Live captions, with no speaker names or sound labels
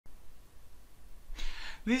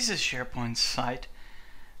This is a SharePoint site,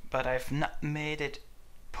 but I've not made it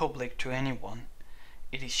public to anyone.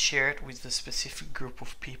 It is shared with a specific group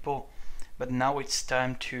of people, but now it's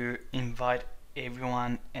time to invite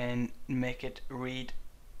everyone and make it read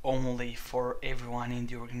only for everyone in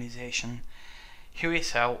the organization. Here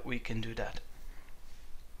is how we can do that.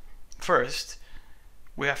 First,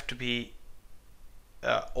 we have to be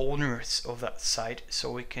owners of that site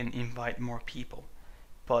so we can invite more people.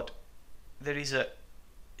 But there is a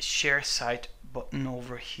share site button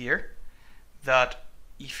over here that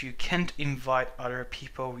if you can't invite other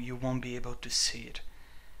people, you won't be able to see it.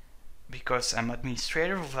 Because I'm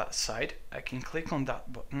administrator of that site, I can click on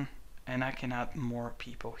that button and I can add more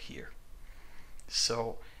people here.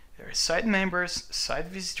 So there are site members, site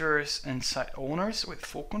visitors, and site owners with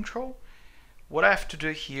full control. What I have to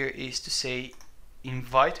do here is to say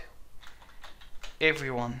invite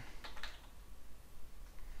everyone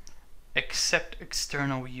except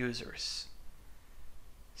external users.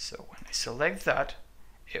 So when I select that,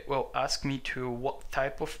 it will ask me to what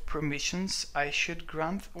type of permissions I should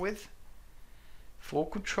grant with. Full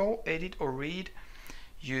control, edit or read.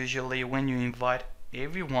 Usually when you invite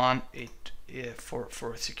everyone,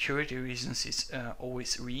 for security reasons it's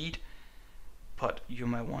always read, but you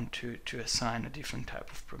might want to assign a different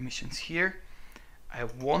type of permissions here. I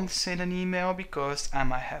won't send an email because I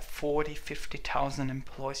might have 50,000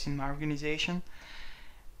 employees in my organization,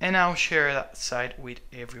 and I'll share that site with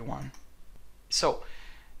everyone. So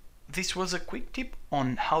this was a quick tip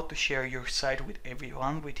on how to share your site with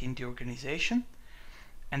everyone within the organization,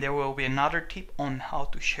 and there will be another tip on how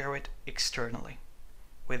to share it externally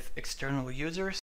with external users